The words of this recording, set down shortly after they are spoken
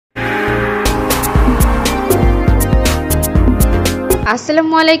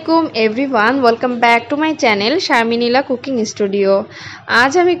আসসালামু আলাইকুম everyone, welcome back to my channel শারমিনীলা cooking studio.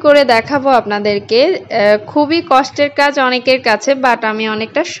 আজ আমি করে দেখাবো আপনাদেরকে খুবই কষ্টের কাজ অনেকের কাছে, বাট আমি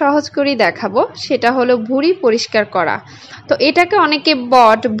অনেকটা সহজ করেই দেখাবো। সেটা হলো ভুঁড়ি পরিষ্কার করা। তো এটাকে অনেকে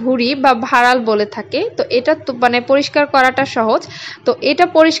বট, ভুঁড়ি বা ভাড়াল বলে থাকে। তো এটা তো মানে পরিষ্কার করাটা সহজ। তো এটা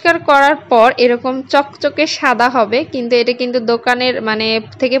পরিষ্কার করার পর এরকম চকচকে সাদা হবে, কিন্তু এটা কিন্তু দোকানের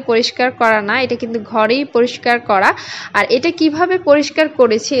থেকে পরিষ্কার করা না, এটা কিন্তু ঘরেই পরিষ্কার করা। আর এটা কিভাবে পরিষ্কার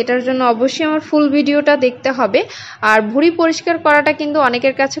করেছি এটার জন্য অবশ্যই আমার ফুল ভিডিওটা দেখতে হবে। আর ভুঁড়ি পরিষ্কার করাটা কিন্তু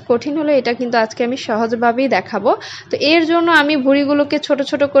অনেকের কাছে কঠিন হলে এটা কিন্তু আজকে আমি সহজভাবেই দেখাবো। তো এর জন্য আমি ভুঁড়িগুলোকে ছোট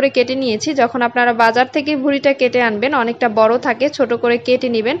ছোট করে কেটে নিয়েছি। যখন আপনারা বাজার থেকে ভুঁড়িটা কেটে আনবেন, অনেকটা বড় থাকে, ছোট করে কেটে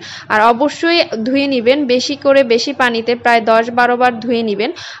নেবেন। আর অবশ্যই ধুয়ে নেবেন, বেশি পানিতে, প্রায় 10-12 বার ধুয়ে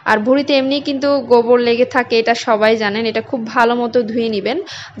নেবেন। আর ভুঁড়িতে এমনি কিন্তু গোবর লেগে থাকে, এটা সবাই জানেন। এটা খুব ভালো মতো ধুয়ে নেবেন,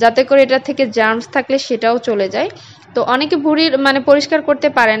 যাতে করে এটা থেকে জার্মস থাকলে সেটাও চলে যায়। তো অনেকে ভুঁড়ির পরিষ্কার করতে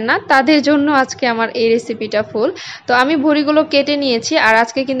পারেন না, তাদের জন্য আজকে আমার এই রেসিপিটা ফুল। তো আমি ভুঁড়িগুলো কেটে নিয়েছি, আর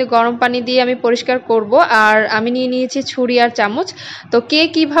আজকে কিন্তু গরম পানি দিয়ে আমি পরিষ্কার করব। আর আমি নিয়ে নিয়েছি ছুরি আর চামচ। তো কে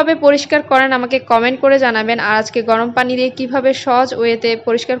কিভাবে পরিষ্কার করেন আমাকে কমেন্ট করে জানাবেন। আর আজকে গরম পানি দিয়ে কিভাবে সহজ ওয়েতে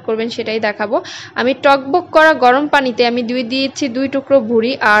পরিষ্কার করবেন সেটাই দেখাবো। আমি টকবক করা গরম পানিতে আমি দিয়েছি 2 টুকরো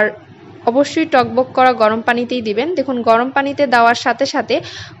ভুঁড়ি। আর অবশ্যই টকবক করা গরম পানিতেই দিবেন। দেখুন গরম পানিতে দেওয়ার সাথে সাথে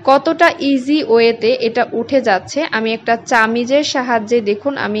কতটা ইজি ওয়েতে এটা উঠে যাচ্ছে। আমি একটা চামিজের সাহায্যে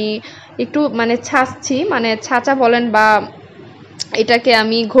দেখুন আমি একটু ছাঁচছি, ছাঁচা বলেন বা এটাকে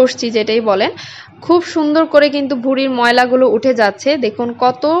আমি ঘষছি যেটাই বলেন, খুব সুন্দর করে কিন্তু ভুঁড়ির ময়লাগুলো উঠে যাচ্ছে। দেখুন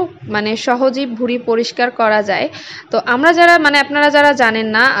কত সহজেই ভুঁড়ি পরিষ্কার করা যায়। তো আমরা যারা আপনারা যারা জানেন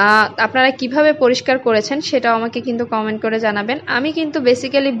না আপনারা কিভাবে পরিষ্কার করেছেন সেটাও আমাকে কিন্তু কমেন্ট করে জানাবেন। আমি কিন্তু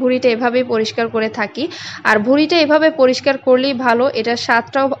বেসিক্যালি ভুঁড়িটা এভাবেই পরিষ্কার করে থাকি। আর ভুঁড়িটা এভাবে পরিষ্কার করলেই ভালো, এটার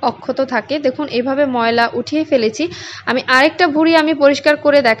স্বাদটাও অক্ষত থাকে। দেখুন এভাবে ময়লা উঠিয়ে ফেলেছি। আমি আরেকটা ভুঁড়ি আমি পরিষ্কার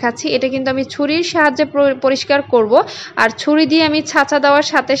করে দেখাচ্ছি। এটা কিন্তু আমি ছুরির সাহায্যে পরিষ্কার করব। আর ছুরি দিয়ে আমি ছাঁচা দেওয়ার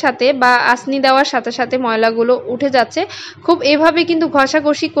সাথে সাথে বা আসনি দেওয়ার সাথে সাথে ময়লাগুলো উঠে যাচ্ছে। খুব এভাবে কিন্তু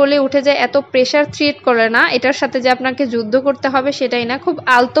ঘষাঘষি করলে উঠে যায়, এত প্রেসার ক্রিয়েট করে না। এটার সাথে যে আপনাকে যুদ্ধ করতে হবে সেটাই না, খুব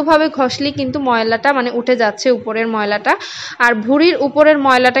আলতোভাবে ঘষলে কিন্তু ময়লাটা উঠে যাচ্ছে, উপরের ময়লাটা। আর ভুঁড়ির উপরের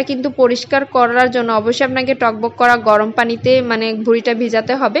ময়লাটা কিন্তু পরিষ্কার করার জন্য অবশ্যই আপনাকে টকবক করা গরম পানিতে ভুঁড়িটা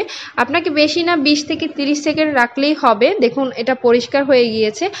ভিজাতে হবে। আপনাকে বেশি না 20 থেকে 30 সেকেন্ড রাখলেই হবে। দেখুন এটা পরিষ্কার হয়ে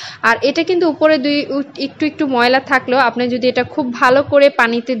গিয়েছে। আর এটা কিন্তু উপরে একটু ময়লা থাকলেও আপনি যদি এটা খুব ভালো করে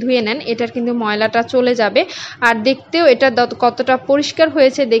পানিতে ধুয়ে নেন, এটার কিন্তু ময়লাটা চলে যাবে। আর দেখতেও এটা কতটা পরিষ্কার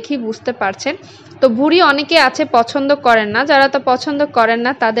হয়েছে দেখি বুঝতে পারছেন। তো ভুঁড়ি অনেকে আছে পছন্দ করেন না, যারা তো পছন্দ করেন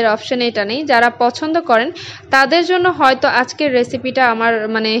না তাদের অপশনে এটা নেই। যারা পছন্দ করেন তাদের জন্য হয়তো আজকের রেসিপিটা আমার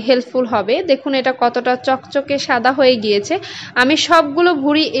হেল্পফুল হবে। দেখুন এটা কতটা চকচকে সাদা হয়ে গিয়েছে। আমি সবগুলো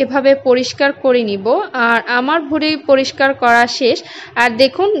ভুঁড়ি এভাবে পরিষ্কার করে নিব। আর আমার ভুঁড়ি পরিষ্কার করা শেষ। আর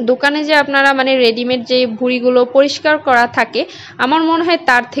দেখুন দোকানে যে আপনারা রেডিমেড যে ভুঁড়িগুলো পরিষ্কার করা থাকে, আমার মনে হয়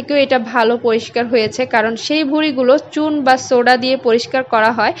তার থেকেও এটা ভালো পরিষ্কার হয়েছে। কারণ সেই ভুঁড়িগুলো চুন বা সোডা দিয়ে পরিষ্কার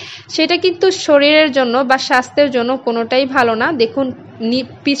করা হয়, সেটা কিন্তু শরীরের জন্য বা স্বাস্থ্যের জন্য কোনোটাই ভালো না। দেখুন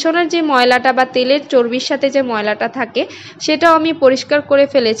পিছনের যে ময়লাটা বা তেলের চর্বির সাথে যে ময়লাটা থাকে সেটাও আমি পরিষ্কার করে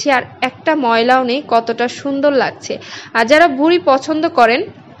ফেলেছি। আর একটা ময়লাও নেই, কতটা সুন্দর লাগছে। আর যারা ভুঁড়ি পছন্দ করেন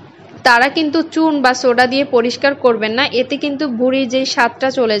তারা কিন্তু চুন বা সোডা দিয়ে পরিষ্কার করবেন না, এতে কিন্তু ভুঁড়ির যে স্বাদটা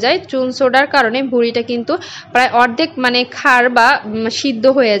চলে যায়। চুন সোডার কারণে ভুঁড়িটা কিন্তু প্রায় অর্ধেক খার বা সিদ্ধ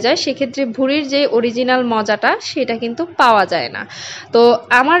হয়ে যায়, সেক্ষেত্রে ভুঁড়ির যে অরিজিনাল মজাটা সেটা কিন্তু পাওয়া যায় না। তো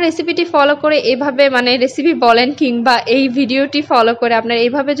আমার রেসিপিটি ফলো করে এইভাবে রেসিপি বলেন কিংবা এই ভিডিওটি ফলো করে আপনারা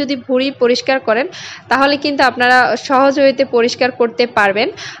এইভাবে যদি ভুঁড়ি পরিষ্কার করেন, তাহলে কিন্তু আপনারা সহজ ওয়েতে পরিষ্কার করতে পারবেন।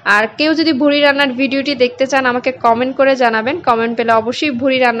 আর কেউ যদি ভুঁড়ি রান্নার ভিডিওটি দেখতে চান আমাকে কমেন্ট করে জানাবেন, কমেন্ট পেলে অবশ্যই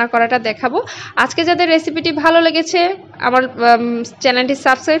ভুঁড়ি রান্না করাটা দেখাবো। আজকে যাদের রেসিপিটি ভালো লেগেছে আমার চ্যানেলটি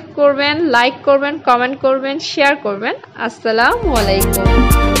সাবস্ক্রাইব করবেন, লাইক করবেন, কমেন্ট করবেন, শেয়ার করবেন। আসসালামু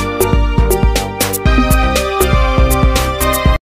আলাইকুম।